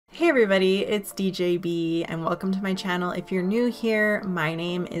everybody, it's DeeJayBe and welcome to my channel. If you're new here, my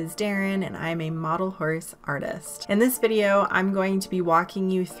name is Darynn and I'm a model horse artist. In this video, I'm going to be walking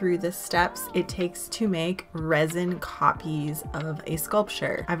you through the steps it takes to make resin copies of a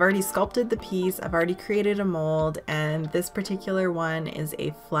sculpture. I've already sculpted the piece, I've already created a mold, and this particular one is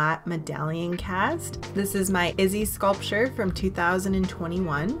a flat medallion cast. This is my Izzy sculpture from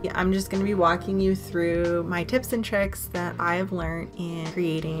 2021. I'm just going to be walking you through my tips and tricks that I have learned in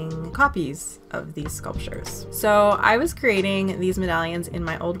creating copies of these sculptures. So I was creating these medallions in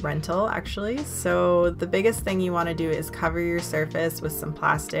my old rental actually. So the biggest thing you want to do is cover your surface with some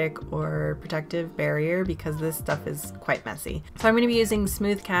plastic or protective barrier because this stuff is quite messy. So I'm going to be using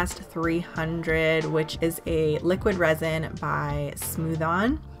Smooth Cast 300, which is a liquid resin by Smooth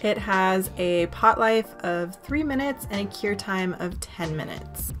On. It has a pot life of 3 minutes and a cure time of 10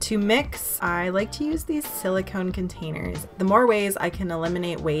 minutes. To mix, I like to use these silicone containers. The more ways I can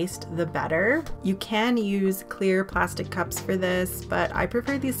eliminate waste, the better. You can use clear plastic cups for this, but I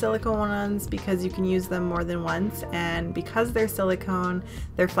prefer these silicone ones because you can use them more than once, and because they're silicone,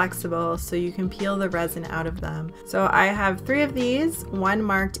 they're flexible, so you can peel the resin out of them. So I have 3 of these, one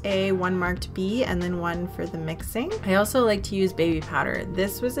marked A, one marked B, and then one for the mixing. I also like to use baby powder.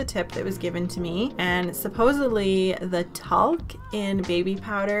 This was a tip that was given to me, and supposedly the talc in baby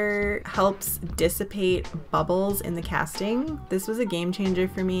powder helps dissipate bubbles in the casting. This was a game changer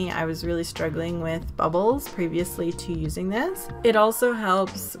for me. I was really struggling with bubbles previously to using this. It also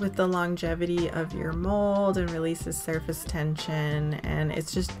helps with the longevity of your mold and releases surface tension, and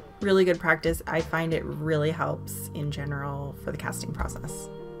it's just really good practice. I find it really helps in general for the casting process.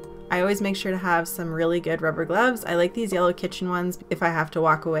 I always make sure to have some really good rubber gloves. I like these yellow kitchen ones. If I have to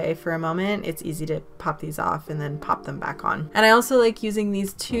walk away for a moment, it's easy to pop these off and then pop them back on. And I also like using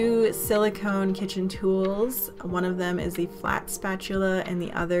these 2 silicone kitchen tools. One of them is a flat spatula and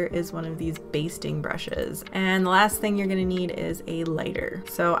the other is one of these basting brushes. And the last thing you're gonna need is a lighter.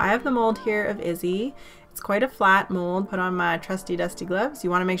 So I have the mold here of Izzy. It's quite a flat mold. Put on my trusty dusty gloves. You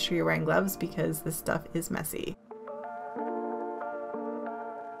wanna make sure you're wearing gloves because this stuff is messy.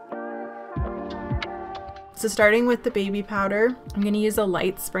 So starting with the baby powder, I'm going to use a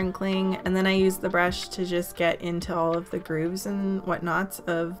light sprinkling, and then I use the brush to just get into all of the grooves and whatnots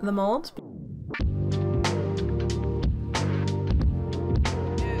of the mold.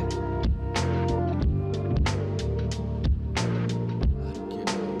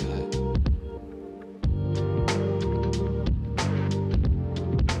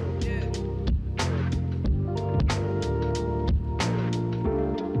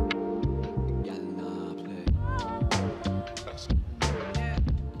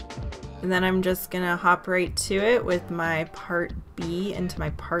 And then I'm just gonna hop right to it with my part B into my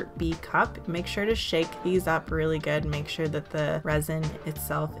part B cup. Make sure to shake these up really good. Make sure that the resin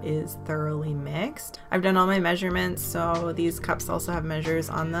itself is thoroughly mixed. I've done all my measurements, so these cups also have measures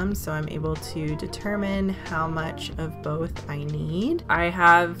on them, so I'm able to determine how much of both I need. I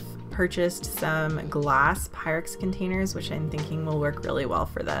have purchased some glass Pyrex containers, which I'm thinking will work really well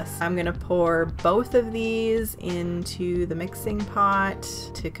for this. I'm gonna pour both of these into the mixing pot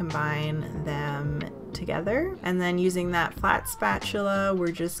to combine them together, and then using that flat spatula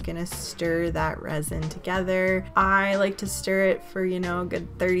we're just gonna stir that resin together. I like to stir it for, you know, a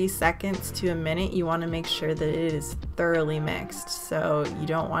good 30 seconds to a minute. You want to make sure that it is thoroughly mixed, so you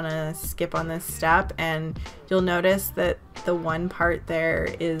don't want to skip on this step, and you'll notice that the one part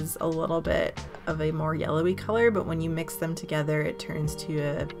there is a little bit of a more yellowy color, but when you mix them together it turns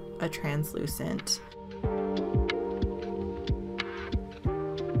to a translucent.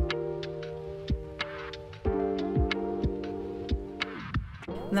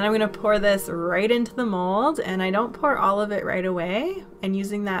 And then I'm going to pour this right into the mold, and I don't pour all of it right away. And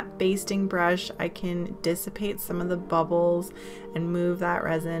using that basting brush, I can dissipate some of the bubbles and move that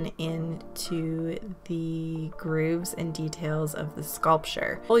resin into the grooves and details of the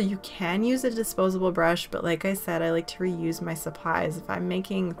sculpture. Well, you can use a disposable brush, but like I said, I like to reuse my supplies. If I'm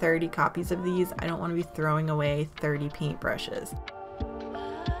making 30 copies of these, I don't want to be throwing away 30 paintbrushes.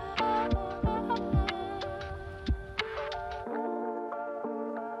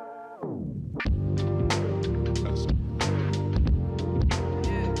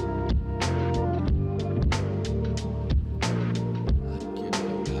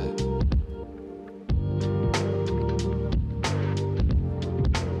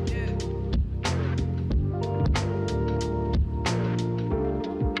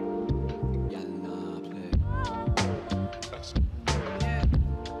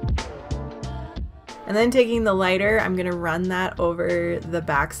 And then taking the lighter, I'm gonna run that over the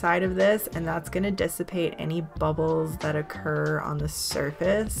back side of this, and that's gonna dissipate any bubbles that occur on the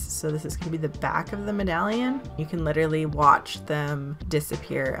surface. So this is gonna be the back of the medallion. You can literally watch them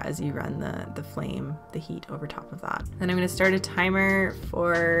disappear as you run the flame, the heat over top of that. Then I'm gonna start a timer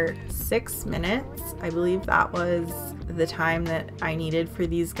for 6 minutes. I believe that was the time that I needed for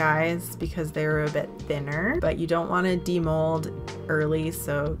these guys because they were a bit thinner, but you don't want to demold early,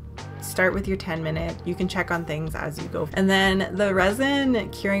 so start with your 10-minute. You can check on things as you go. And then the resin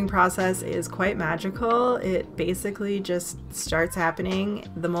curing process is quite magical. It basically just starts happening.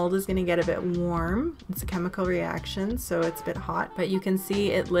 The mold is going to get a bit warm. It's a chemical reaction, so it's a bit hot, but you can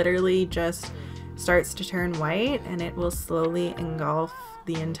see it literally just starts to turn white and it will slowly engulf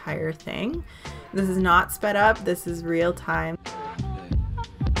the entire thing. This is not sped up, this is real time.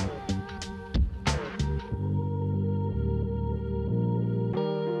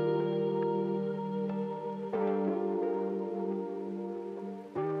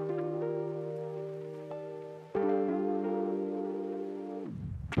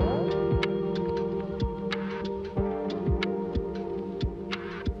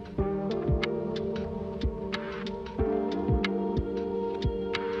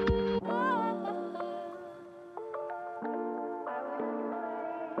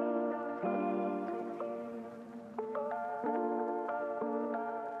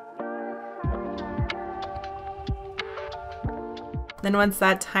 Then once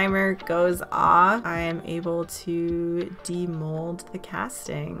that timer goes off, I am able to demold the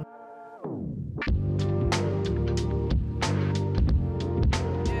casting.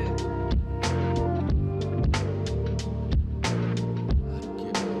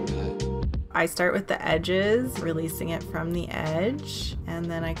 I start with the edges, releasing it from the edge, and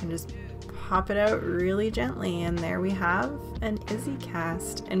then I can just pop it out really gently, and there we have an Izzy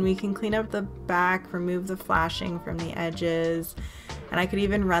cast. And we can clean up the back, remove the flashing from the edges, and I could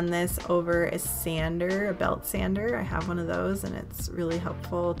even run this over a sander, a belt sander. I have one of those, and it's really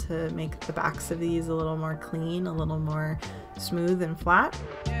helpful to make the backs of these a little more clean, a little more smooth and flat.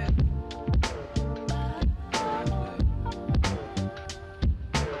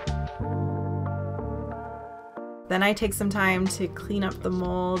 Then I take some time to clean up the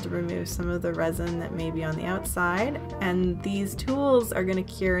mold, remove some of the resin that may be on the outside, and these tools are going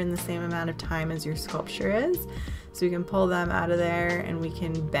to cure in the same amount of time as your sculpture is. So we can pull them out of there and we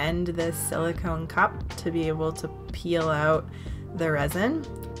can bend this silicone cup to be able to peel out the resin.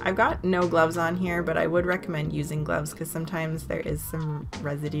 I've got no gloves on here, but I would recommend using gloves because sometimes there is some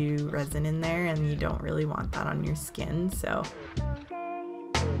residue resin in there and you don't really want that on your skin. So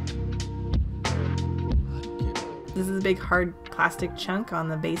this is a big hard plastic chunk on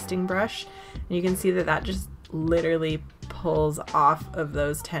the basting brush, and you can see that that just literally pulls off of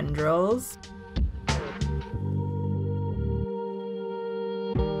those tendrils.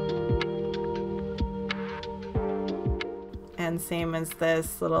 And same as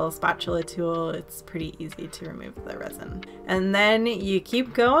this little spatula tool, it's pretty easy to remove the resin. And then you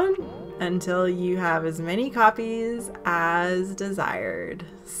keep going until you have as many copies as desired.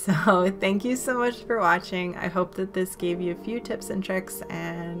 So thank you so much for watching. I hope that this gave you a few tips and tricks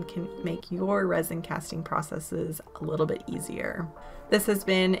and can make your resin casting processes a little bit easier. This has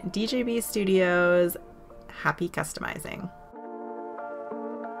been DeeJayBe Studios. Happy customizing.